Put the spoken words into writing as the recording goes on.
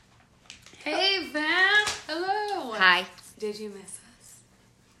Hey, fam. Hello. Hi. Did you miss us?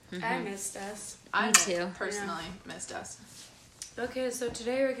 Mm-hmm. I missed us. Me too. Personally missed us. Okay, so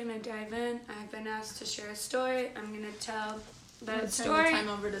today we're going to dive in. I've been asked to share a story. I'm going to tell that story. Turn the time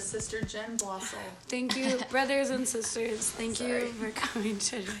over to Sister Jen Blossel. Thank you, brothers and sisters. Thank you for coming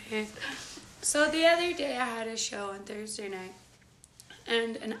today. So the other day I had a show on Thursday night.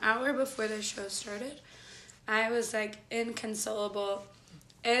 And an hour before the show started, I was like inconsolable.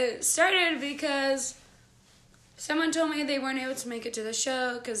 It started because someone told me they weren't able to make it to the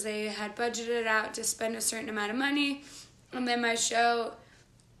show because they had budgeted out to spend a certain amount of money. And then my show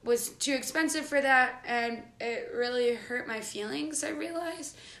was too expensive for that, and it really hurt my feelings, I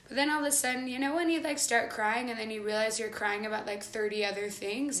realized. But then all of a sudden, you know when you like start crying and then you realize you're crying about like 30 other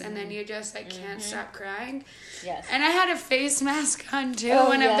things, and then you just like can't stop crying? Yes. And I had a face mask on too,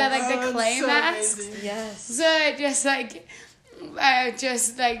 one of the clay masks. Amazing. Yes. So it just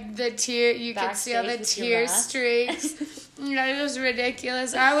like, the tear, you could see all the tear streaks. It was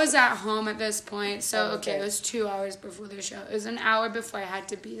ridiculous. I was at home at this point, so it was 2 hours before the show. It was an hour before I had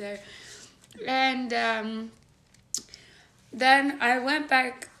to be there. And then I went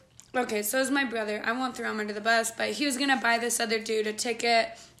back. Okay, so it was my brother. I won't throw him under the bus, but he was going to buy this other dude a ticket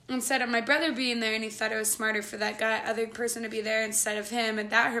instead of my brother being there, and he thought it was smarter for that other person to be there instead of him, and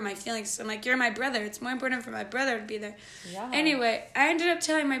that hurt my feelings. So I'm like, you're my brother. It's more important for my brother to be there. Yeah. Anyway, I ended up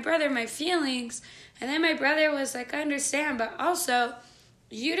telling my brother my feelings, and then my brother was like, I understand, but also,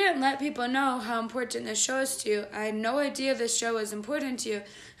 you didn't let people know how important this show is to you. I had no idea this show was important to you.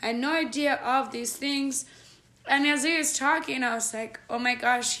 I had no idea all of these things. And as he was talking, I was like, oh my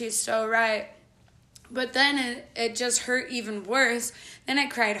gosh, he's so right. But then it just hurt even worse. Then I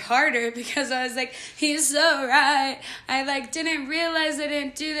cried harder because I was like, he's so right. I didn't realize I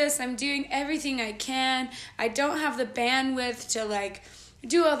didn't do this. I'm doing everything I can. I don't have the bandwidth to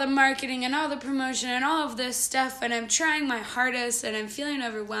do all the marketing and all the promotion and all of this stuff. And I'm trying my hardest and I'm feeling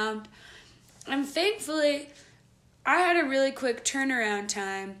overwhelmed. And thankfully, I had a really quick turnaround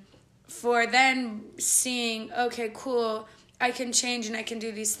time for then seeing, okay, cool, I can change and I can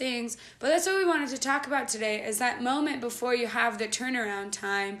do these things. But that's what we wanted to talk about today, is that moment before you have the turnaround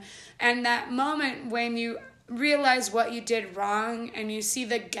time, and that moment when you realize what you did wrong and you see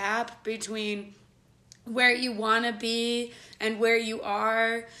the gap between where you want to be and where you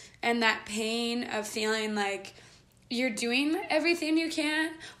are, and that pain of feeling like you're doing everything you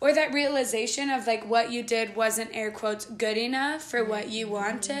can, or that realization of what you did wasn't, air quotes, good enough for what you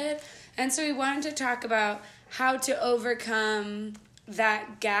wanted. And so we wanted to talk about how to overcome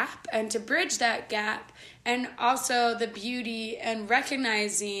that gap and to bridge that gap, and also the beauty and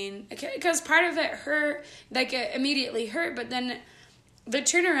recognizing, because part of it hurt, it immediately hurt, but then the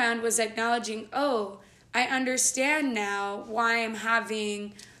turnaround was acknowledging, oh, I understand now why I'm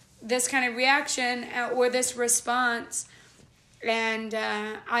having this kind of reaction or this response, and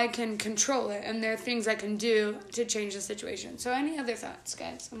I can control it, and there are things I can do to change the situation. So any other thoughts,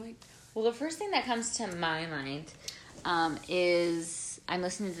 guys? Well, the first thing that comes to my mind is I'm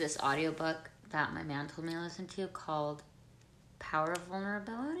listening to this audiobook that my man told me to listen to called Power of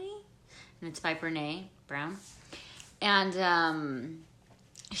Vulnerability, and it's by Brené Brown. And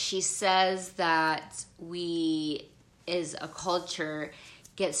she says that we, as a culture,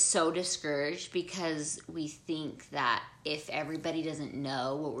 get so discouraged because we think that if everybody doesn't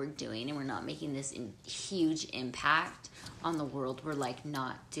know what we're doing and we're not making this huge impact on the world, we're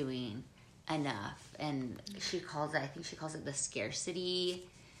not doing enough. And she calls it, I think she calls it the scarcity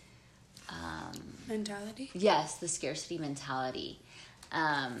mentality? Yes, the scarcity mentality.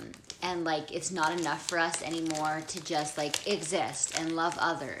 And it's not enough for us anymore to just exist and love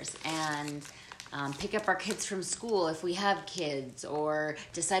others and pick up our kids from school if we have kids, or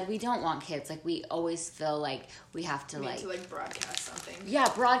decide we don't want kids. We always feel like we have to broadcast something. Yeah,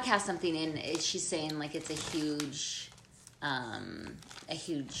 broadcast something. And she's saying it's a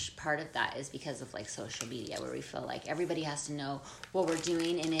huge part of that is because of social media, where we feel like everybody has to know what we're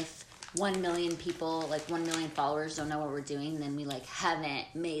doing, and if 1 million people, 1 million followers don't know what we're doing, then we haven't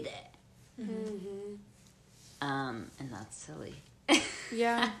made it. Mm-hmm. And that's silly.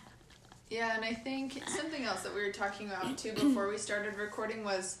 Yeah. Yeah, and I think something else that we were talking about too before we started recording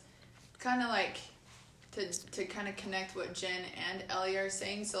was kind of to kind of connect what Jen and Ellie are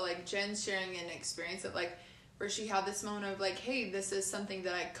saying. So Jen's sharing an experience of where she had this moment of hey, this is something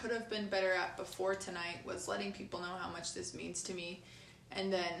that I could have been better at before tonight, was letting people know how much this means to me.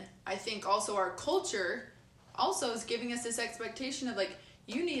 And then I think also our culture also is giving us this expectation of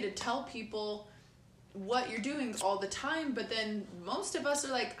you need to tell people what you're doing all the time, but then most of us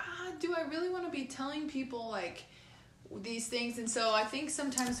are do I really want to be telling people these things. And so I think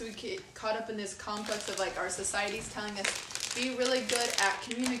sometimes we get caught up in this complex of like our society's telling us be really good at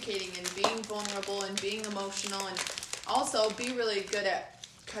communicating and being vulnerable and being emotional, and also be really good at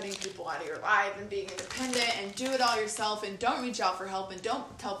cutting people out of your life and being independent and do it all yourself and don't reach out for help and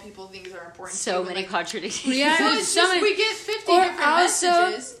don't tell people things are important so to you. many like, contradictions. Yeah, so it's so just, many, we get 50 or different also,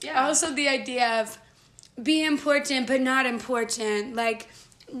 messages. Yeah. Also the idea of be important but not important. Like,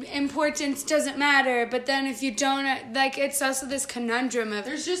 importance doesn't matter, but then if you don't, like, it's also this conundrum of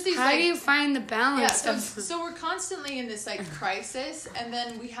There's just these, how like, do you find the balance Yeah, of so we're constantly in this like crisis, and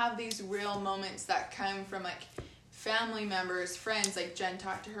then we have these real moments that come from like family members, friends. Like Jen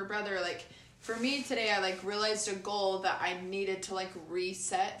talked to her brother. Like for me today, I like realized a goal that I needed to like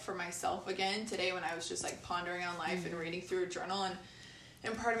reset for myself again today when I was just like pondering on life and reading through a journal,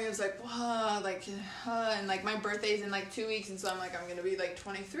 and part of me was like, whoa, like, and like my birthday's in like 2 weeks, and so I'm like, I'm gonna be like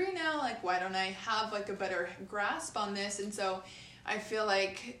 23 now. Like, why don't I have like a better grasp on this? And so I feel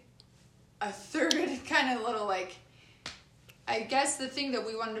like a third kind of little like, I guess the thing that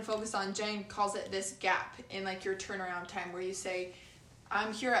we wanted to focus on, Jane calls it this gap in like your turnaround time, where you say,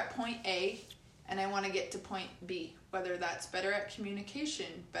 I'm here at point A and I want to get to point B, whether that's better at communication,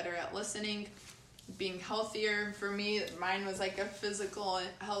 better at listening, being healthier. For me, mine was like a physical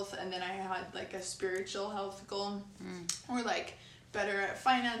health, and then I had like a spiritual health goal, or like better at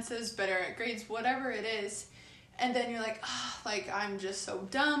finances, better at grades, whatever it is. And then you're like, oh, like, I'm just so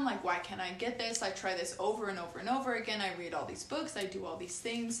dumb. Like, why can't I get this? I try this over and over and over again. I read all these books. I do all these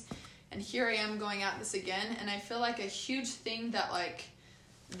things. And here I am going at this again. And I feel like a huge thing that, like,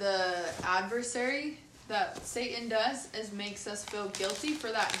 the adversary that Satan does is makes us feel guilty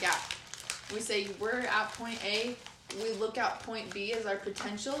for that gap. We say we're at point A. We look at point B as our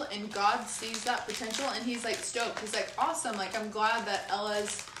potential. And God sees that potential. And he's, like, stoked. He's like, awesome. Like, I'm glad that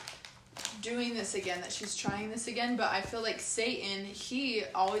Ella's doing this again, that she's trying this again. But I feel like Satan, he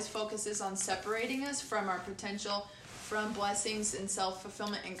always focuses on separating us from our potential, from blessings and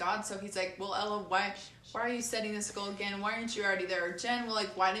self-fulfillment in God. So he's like, well, Ella, why are you setting this goal again? Why aren't you already there? Or Jen, well,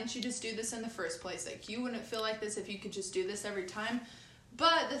 like, why didn't you just do this in the first place? Like, you wouldn't feel like this if you could just do this every time.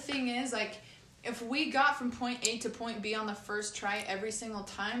 But the thing is, like, if we got from point A to point B on the first try every single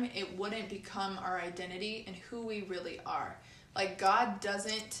time, it wouldn't become our identity and who we really are. Like, God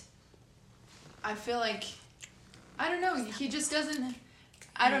doesn't, I feel like, I don't know, he just doesn't,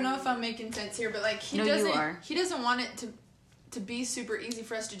 I don't know if I'm making sense here, but like, he doesn't want it to be super easy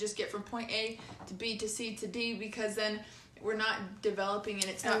for us to just get from point A to B to C to D, because then we're not developing and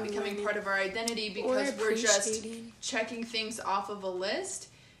it's not becoming part of our identity, because we're just checking things off of a list.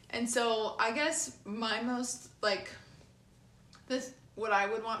 And so I guess my most, like, what I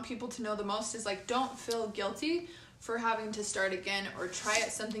would want people to know the most is, like, don't feel guilty for having to start again or try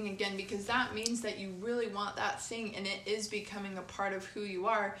at something again, because that means that you really want that thing and it is becoming a part of who you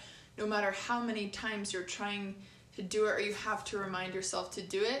are, no matter how many times you're trying to do it or you have to remind yourself to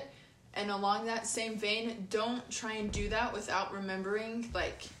do it. And along that same vein, don't try and do that without remembering,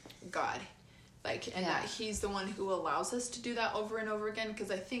 like, God. Like, and that he's the one who allows us to do that over and over again.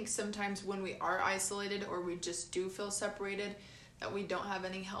 Because I think sometimes when we are isolated or we just do feel separated, that we don't have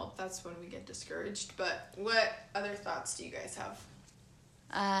any help, that's when we get discouraged. But what other thoughts do you guys have?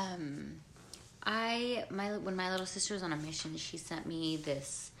 When my little sister was on a mission, she sent me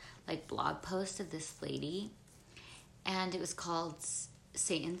this like blog post of this lady, and it was called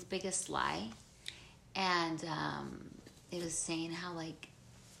Satan's Biggest Lie, and it was saying how like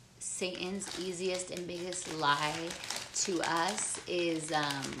Satan's easiest and biggest lie to us is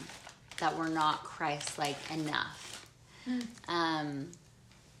that we're not Christ-like enough.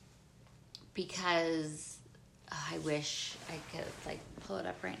 Because I wish I could like pull it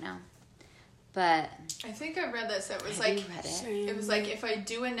up right now, but I think I read this. It was have like, you read it? It was like, if I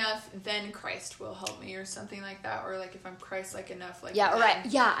do enough, then Christ will help me, or something like that. Or like, if I'm Christ-like enough, like, yeah, then, right,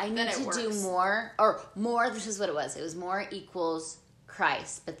 yeah, I need to works. do more, or more. This is what it was. It was more equals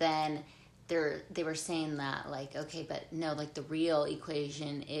Christ, but then they were saying that like, okay, but no, like the real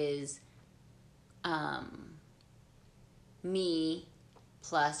equation is me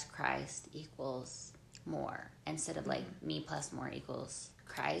plus Christ equals more, instead of like me plus more equals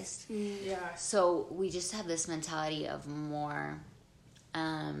Christ. Yeah. So we just have this mentality of more,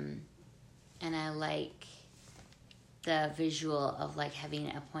 and I like the visual of like having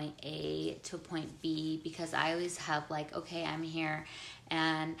a point A to a point B, because I always have like, okay, I'm here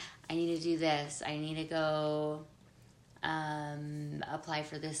and I need to do this. I need to go apply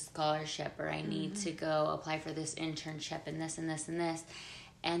for this scholarship, or I need to go apply for this internship and this and this and this.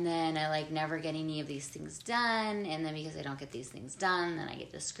 And then I like never get any of these things done. And then because I don't get these things done, then I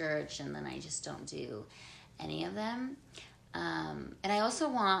get discouraged and then I just don't do any of them. And I also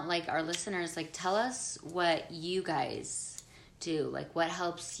want, like, our listeners, like, tell us what you guys do. Like, what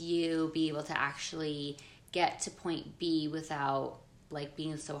helps you be able to actually get to point B without, like,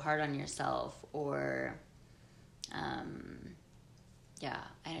 being so hard on yourself, or, I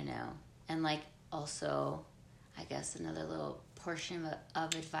don't know. And, like, also, I guess another little portion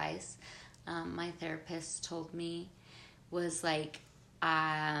of advice my therapist told me was, like,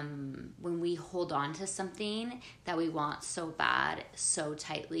 when we hold on to something that we want so bad, so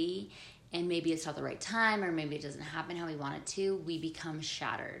tightly, and maybe it's not the right time, or maybe it doesn't happen how we want it to, we become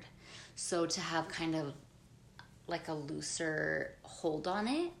shattered. So to have kind of like a looser hold on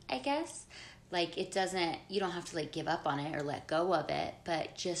it, I guess, like, it doesn't, you don't have to, like, give up on it or let go of it,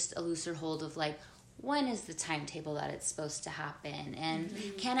 but just a looser hold of, like, when is the timetable that it's supposed to happen, and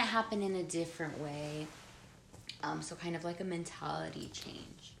can it happen in a different way? So kind of like a mentality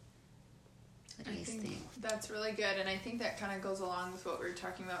change. What do you think? That's really good, and I think that kind of goes along with what we were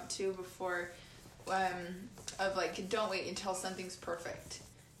talking about too before, of, like, don't wait until something's perfect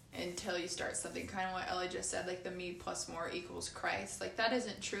until you start something. Kind of what Ellie just said, like, the me plus more equals Christ. Like, that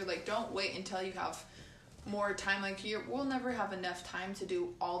isn't true. Like, don't wait until you have more time. Like, we'll never have enough time to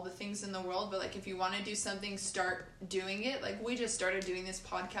do all the things in the world, but, like, if you want to do something, start doing it. Like, we just started doing this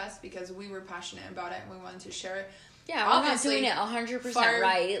podcast because we were passionate about it and we wanted to share it. Yeah, we're not doing it 100%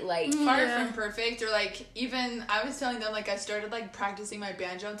 right. Like, far from perfect. Or, like, even I was telling them, like, I started, like, practicing my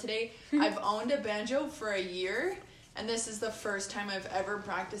banjo today. I've owned a banjo for a year, and this is the first time I've ever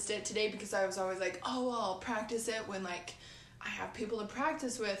practiced it today, because I was always like, oh, well, I'll practice it when, like, I have people to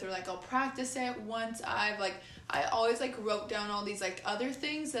practice with, or, like, I'll practice it once I always, like, wrote down all these, like, other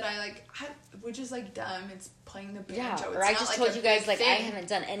things that which is, like, dumb. It's playing the banjo. Yeah, or it's I just like told you guys, like, thing. I haven't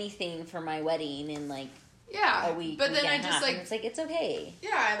done anything for my wedding in, like, a week. But then I just, half, like, and it's like, it's okay. Yeah,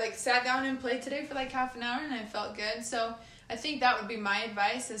 I, like, sat down and played today for, like, half an hour, and I felt good. So I think that would be my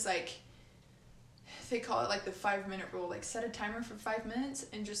advice, is, like, they call it, like, the 5-minute rule. Like, set a timer for 5 minutes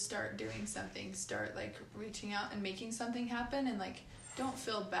and just start doing something. Start, like, reaching out and making something happen. And, like, don't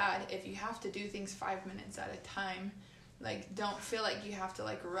feel bad if you have to do things 5 minutes at a time. Like, don't feel like you have to,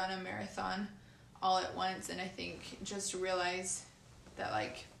 like, run a marathon all at once. And I think just realize that,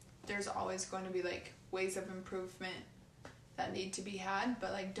 like, there's always going to be, like, ways of improvement that need to be had.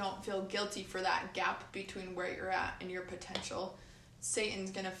 But, like, don't feel guilty for that gap between where you're at and your potential. Satan's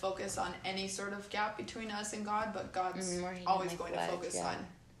going to focus on any sort of gap between us and God, but God's always going to focus on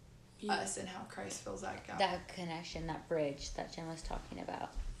us and how Christ fills that gap. That connection, that bridge that Jen was talking about.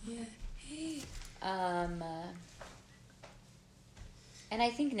 Yeah. Hey. And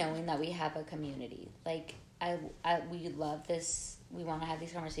I think knowing that we have a community, like, we love this, we want to have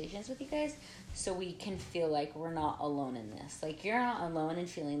these conversations with you guys, so we can feel like we're not alone in this. Like, you're not alone in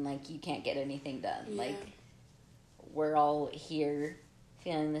feeling like you can't get anything done. Yeah. Like, we're all here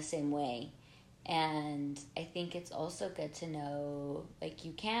feeling the same way. And I think it's also good to know, like,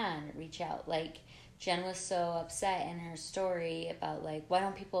 you can reach out. Like, Jen was so upset in her story about, like, why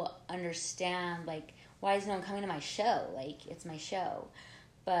don't people understand, like, why is no one coming to my show? Like, it's my show.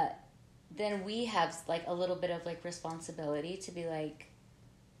 But then we have, like, a little bit of, like, responsibility to be like,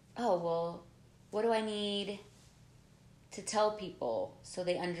 oh, well, what do I need to tell people so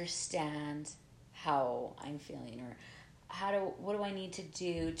they understand how I'm feeling, or what do I need to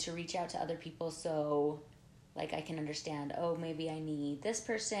do to reach out to other people so, like, I can understand, oh, maybe I need this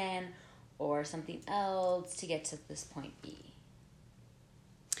person or something else to get to this point B.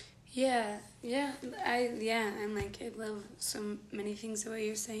 Yeah, and, like, I love so many things of what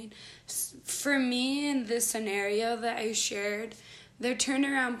you're saying. For me, in this scenario that I shared, the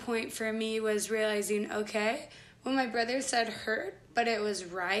turnaround point for me was realizing, okay, what my brother said hurt, but it was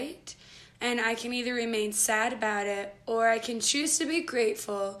right. And I can either remain sad about it, or I can choose to be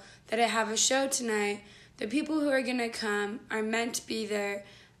grateful that I have a show tonight. The people who are going to come are meant to be there.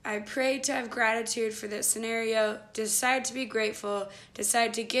 I pray to have gratitude for this scenario, decide to be grateful,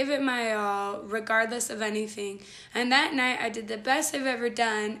 decide to give it my all, regardless of anything. And that night, I did the best I've ever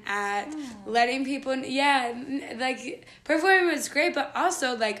done at letting people, like, performing was great, but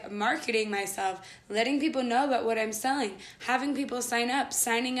also, like, marketing myself, letting people know about what I'm selling, having people signing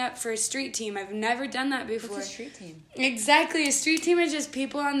up for a street team. I've never done that before. What's a street team? Exactly. A street team is just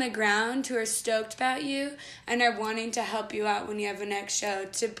people on the ground who are stoked about you and are wanting to help you out when you have a next show,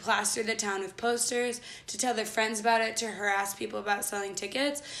 to plaster the town with posters, to tell their friends about it, to harass people about selling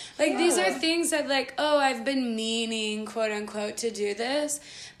tickets. Like, these are things that, like, oh, I've been meaning, quote unquote, to do this.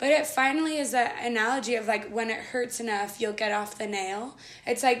 But it finally is that analogy of, like, when it hurts enough, you'll get off the nail.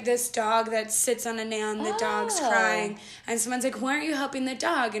 It's like this dog that sits on a nail and the dog's crying. And someone's like, why aren't you helping the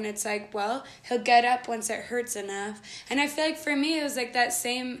dog? And it's like, well, he'll get up once it hurts enough. And I feel like for me, it was like that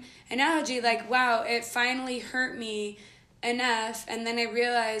same analogy, like, wow, it finally hurt me enough. And then I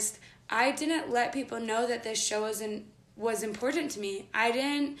realized I didn't let people know that this show was important to me. I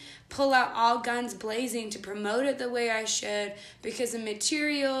didn't pull out all guns blazing to promote it the way I should, because the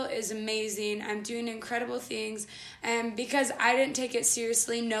material is amazing. I'm doing incredible things, and because I didn't take it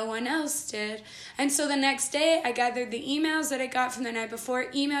seriously, no one else did. And so the next day, I gathered the emails that I got from the night before,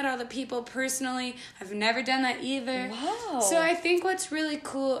 emailed all the people personally. I've never done that either. Wow. So I think what's really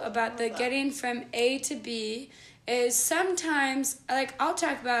cool about the getting from A to B is sometimes, like, I'll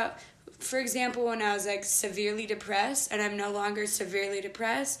talk about, for example, when I was, like, severely depressed, and I'm no longer severely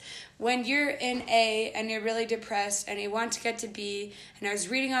depressed, when you're in A and you're really depressed and you want to get to B, and I was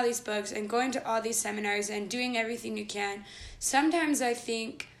reading all these books and going to all these seminars and doing everything you can, sometimes I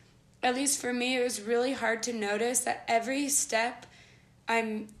think, at least for me, it was really hard to notice that every step,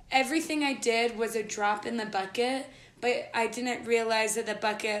 everything I did was a drop in the bucket, but I didn't realize that the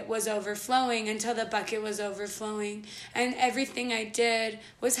bucket was overflowing until the bucket was overflowing. And everything I did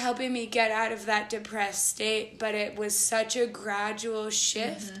was helping me get out of that depressed state, but it was such a gradual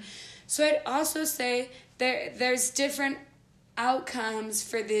shift. Mm-hmm. So I'd also say there's different outcomes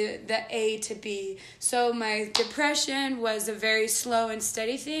for the A to B. So my depression was a very slow and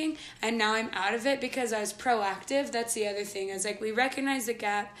steady thing, and now I'm out of it because I was proactive. That's the other thing, is like we recognize the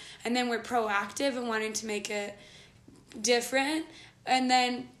gap, and then we're proactive and wanting to make it different. And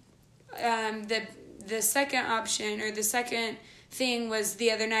then the second option, or the second thing, was the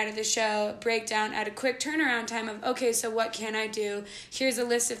other night of the show breakdown at a quick turnaround time of, okay, so what can I do? Here's a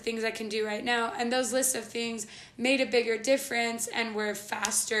list of things I can do right now. And those lists of things made a bigger difference and were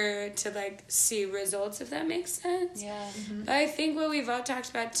faster to, like, see results, if that makes sense. Yeah. Mm-hmm. But I think what we've all talked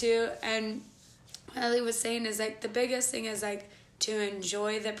about too, and what Ellie was saying, is like the biggest thing is like to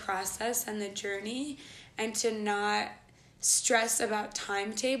enjoy the process and the journey, and to not stress about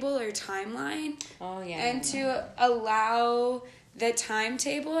timetable or timeline. Oh, yeah. And to allow the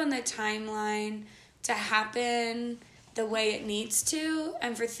timetable and the timeline to happen the way it needs to,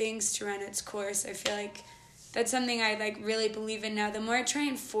 and for things to run its course. I feel like that's something I, like, really believe in now. The more I try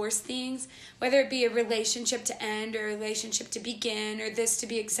and force things, whether it be a relationship to end or a relationship to begin, or this to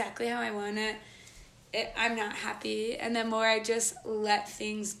be exactly how I want it, I'm not happy. And the more I just let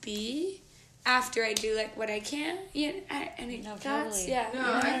things be, after I do, like, what I can, any thoughts? Totally. Yeah.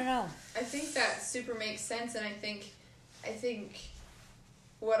 No. I think that super makes sense, and I think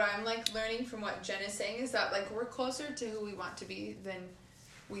what I'm, like, learning from what Jen is saying is that, like, we're closer to who we want to be than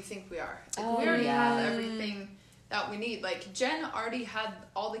we think we are. Like, we already have everything that we need. Like, Jen already had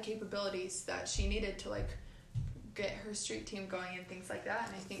all the capabilities that she needed to, like, get her street team going and things like that.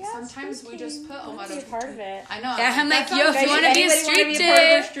 And I think sometimes we just put a lot of part of it. I know. Yeah, I'm like, yo, if you want to be a street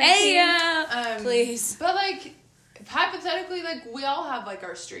team, hey, please. But, like, hypothetically, like, we all have, like,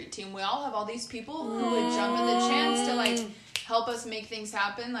 our street team. We all have all these people who would jump at the chance to, like, help us make things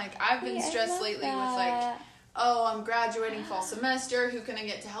happen. Like, I've been stressed lately with, like, oh, I'm graduating fall semester. Who can I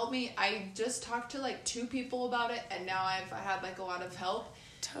get to help me? I just talked to, like, 2 people about it, and now I had, like, a lot of help.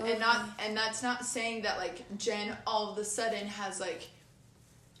 Totally. And that's not saying that, like, Jen all of a sudden has, like,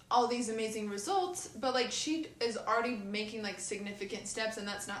 all these amazing results, but, like, she is already making, like, significant steps. And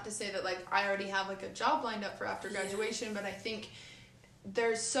that's not to say that, like, I already have, like, a job lined up for after graduation, but I think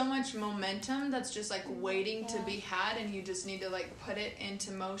there's so much momentum that's just, like, waiting to be had, and you just need to, like, put it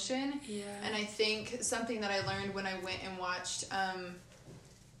into motion. And I think something that I learned when I went and watched the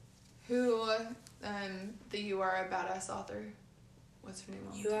You Are a Badass author, what's her name?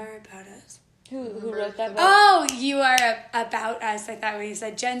 You Are About Us. Who wrote that book? Oh, You Are About Us. I thought when you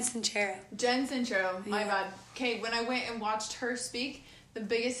said Jen Sincero. Jen Sincero, my bad. Okay, when I went and watched her speak, the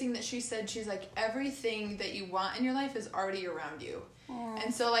biggest thing that she said, she's like, everything that you want in your life is already around you. Aww.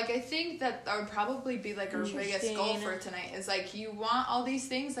 And so, like, I think that would probably be, like, our biggest goal for tonight is, like, you want all these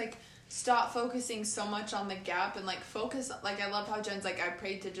things, like, stop focusing so much on the gap and, like, focus, like, I love how Jen's like, I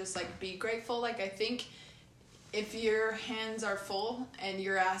prayed to just, like, be grateful. Like, I think if your hands are full and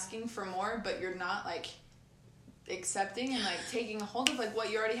you're asking for more, but you're not, like, accepting and, like, taking a hold of, like,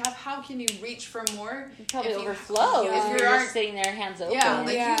 what you already have, how can you reach for more? You probably overflow if you're just sitting there hands open. Yeah,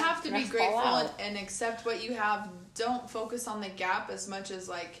 like, you have to be grateful and accept what you have. Don't focus on the gap as much as,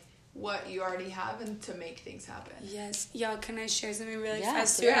 like, what you already have and to make things happen. Yes. Y'all, can I share something really Yeah,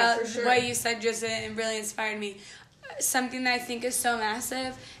 fast yeah, throughout for sure. what you said just it really inspired me. Something that I think is so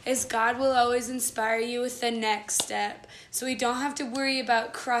massive is God will always inspire you with the next step. So we don't have to worry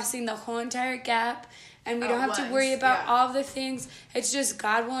about crossing the whole entire gap, and we don't have to worry about all the things. It's just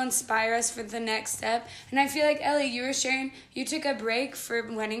God will inspire us for the next step. And I feel like, Ellie, you were sharing you took a break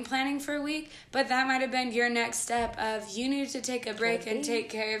for wedding planning for a week, but that might have been your next step of you need to take a break and take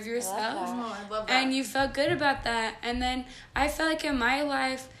care of yourself. I love that. And you felt good about that. And then I felt like in my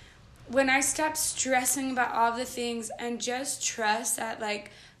life, when I stopped stressing about all the things and just trust that,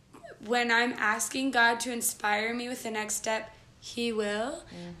 like, when I'm asking God to inspire me with the next step, He will.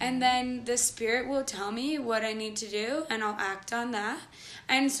 Mm-hmm. And then the Spirit will tell me what I need to do, and I'll act on that.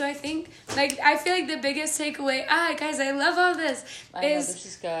 And so I think, like, I feel like the biggest takeaway, guys, I love all this. I know, this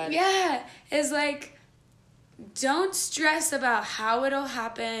is good. Yeah, is like, don't stress about how it'll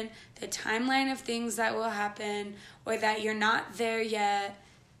happen, the timeline of things that will happen, or that you're not there yet.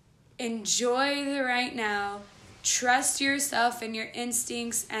 Enjoy the right now. Trust yourself and your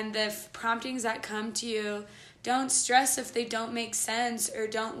instincts and the promptings that come to you. Don't stress if they don't make sense or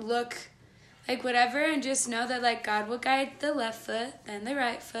don't look like whatever, and just know that, like, God will guide the left foot, then the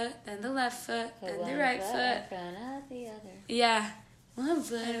right foot, then the left foot, then the right foot. In front of the other. Yeah. One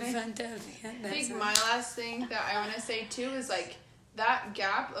foot in front of the other. I think my last thing that I want to say too is, like, that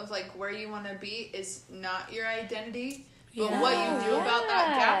gap of, like, where you want to be is not your identity. But what you do about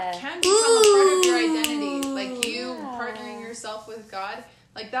that gap can become a part of your identity. Like, you partnering yourself with God,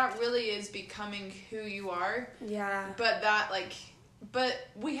 like, that really is becoming who you are. Yeah. But that, like, but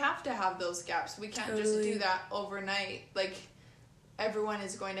we have to have those gaps. We can't just do that overnight. Like, everyone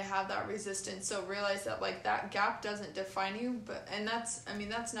is going to have that resistance. So realize that, like, that gap doesn't define you. And that's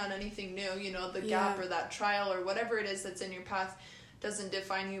not anything new, you know, the gap or that trial or whatever it is that's in your path doesn't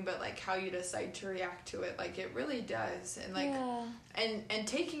define you, but, like, how you decide to react to it, like, it really does. And, like, and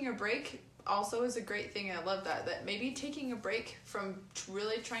taking a break also is a great thing. I love that maybe taking a break from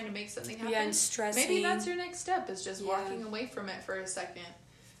really trying to make something happen, and stressing, maybe that's your next step, is just walking away from it for a second.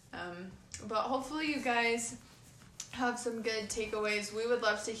 But hopefully you guys have some good takeaways. We would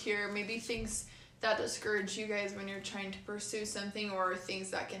love to hear maybe things that discourage you guys when you're trying to pursue something, or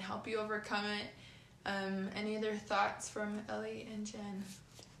things that can help you overcome it. Any other thoughts from Ellie and Jen?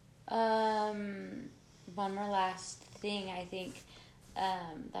 One more last thing, I think,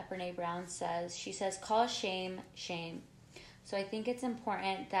 that Brene Brown says. She says, call shame, shame. So I think it's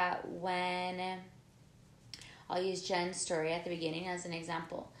important that when, I'll use Jen's story at the beginning as an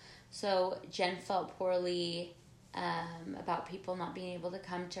example. So Jen felt poorly about people not being able to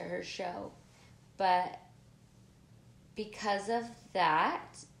come to her show. But because of that,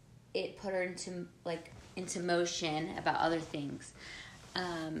 it put her into motion about other things.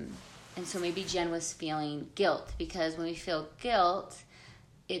 And so maybe Jen was feeling guilt, because when we feel guilt,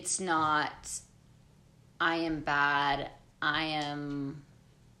 it's not, I am bad, I am,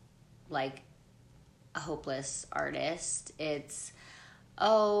 like, a hopeless artist. It's,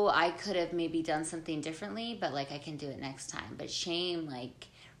 I could have maybe done something differently, but, like, I can do it next time. But shame, like,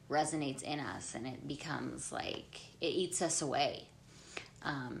 resonates in us, and it becomes, like, it eats us away.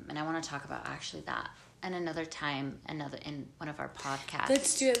 And I want to talk about actually that and another time, in one of our podcasts.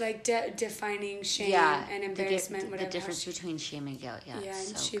 Let's do it, like, defining shame and embarrassment, whatever. The difference between shame and guilt. Yeah,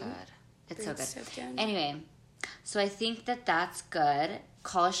 it's so good. It's so good. Anyway, so I think that's good.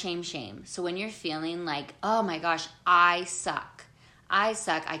 Call shame, shame. So when you're feeling like, oh my gosh, I suck. I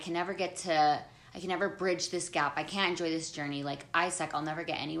can never bridge this gap. I can't enjoy this journey. Like, I suck. I'll never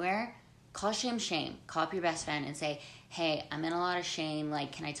get anywhere. Call shame, shame. Call up your best friend and say, hey, I'm in a lot of shame.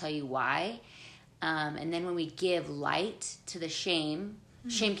 Like, can I tell you why? And then when we give light to the shame,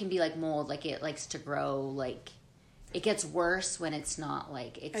 shame can be like mold. Like, it likes to grow. Like, it gets worse when it's not,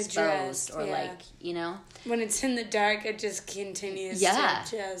 like, exposed or like, you know? When it's in the dark, it just continues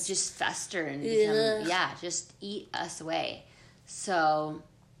to just fester and become, just eat us away. So,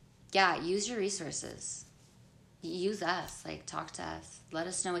 use your resources. Use us. Like, talk to us. Let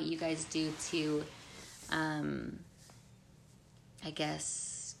us know what you guys do to, I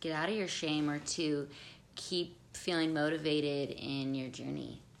guess, get out of your shame, or to keep feeling motivated in your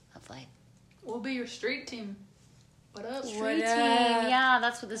journey of life. We'll be your street team. What up? Street team. Yeah,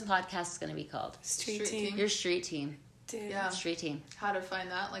 that's what this podcast is going to be called. Street team. Your street team. Dude. Yeah. Street team. How to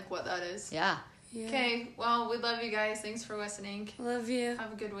find that, like, what that is. Yeah. Okay, well, we love you guys. Thanks for listening. Love you.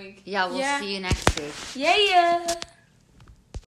 Have a good week. Yeah, we'll see you next week. Yeah.